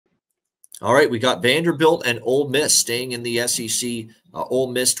All right, we got Vanderbilt and Ole Miss staying in the SEC.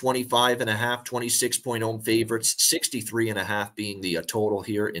 Ole Miss 25.5, 26-point home favorites, 63.5 being the total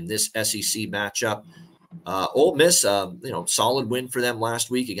here in this SEC matchup. Ole Miss, solid win for them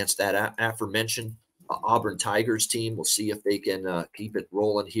last week against that aforementioned Auburn Tigers team. We'll see if they can keep it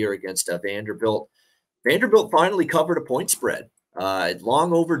rolling here against Vanderbilt. Vanderbilt finally covered a point spread.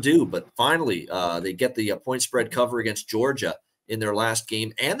 Long overdue, but finally they get the point spread cover against Georgia in their last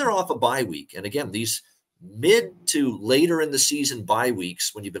game, and they're off a bye week. And again, these mid to later in the season bye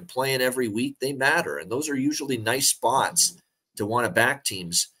weeks, when you've been playing every week, they matter. And those are usually nice spots to want to back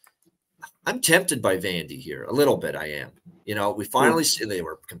teams. I'm tempted by Vandy here. A little bit I am. We finally see they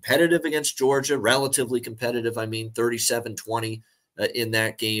were competitive against Georgia, relatively competitive. 37-20 in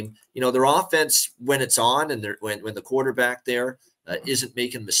that game. Their offense, when it's on and when the quarterback there isn't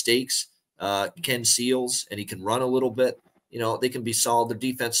making mistakes, Ken Seals, and he can run a little bit, they can be solid. Their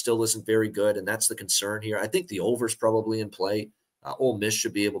defense still isn't very good, and that's the concern here. I think the over's probably in play. Ole Miss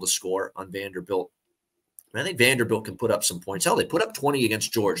should be able to score on Vanderbilt. And I think Vanderbilt can put up some points. Hell, they put up 20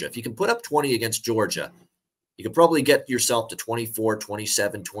 against Georgia. If you can put up 20 against Georgia, you can probably get yourself to 24,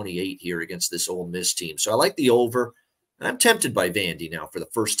 27, 28 here against this Ole Miss team. So I like the over. And I'm tempted by Vandy now for the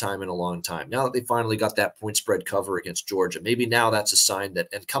first time in a long time. Now that they finally got that point spread cover against Georgia, maybe now that's a sign that,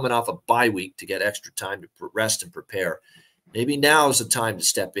 and coming off a bye week to get extra time to rest and prepare, maybe now is the time to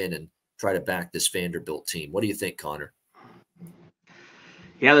step in and try to back this Vanderbilt team. What do you think, Connor?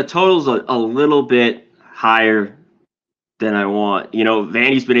 Yeah, the total's a little bit higher than I want.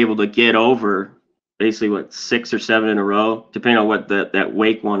 Vandy's been able to get over basically 6 or 7 in a row, depending on what that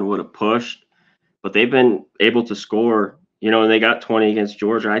Wake one would have pushed. But they've been able to score, and they got 20 against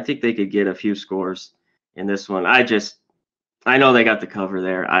Georgia. I think they could get a few scores in this one. I know they got the cover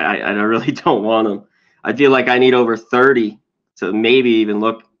there. I really don't want them. I feel like I need over 30 to maybe even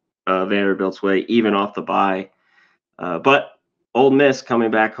look Vanderbilt's way, even off the bye. But Ole Miss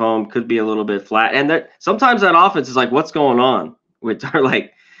coming back home could be a little bit flat. And sometimes that offense is like, what's going on?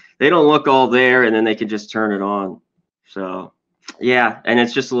 They don't look all there, and then they can just turn it on. So, yeah, and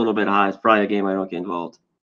it's just a little bit high. It's probably a game I don't get involved.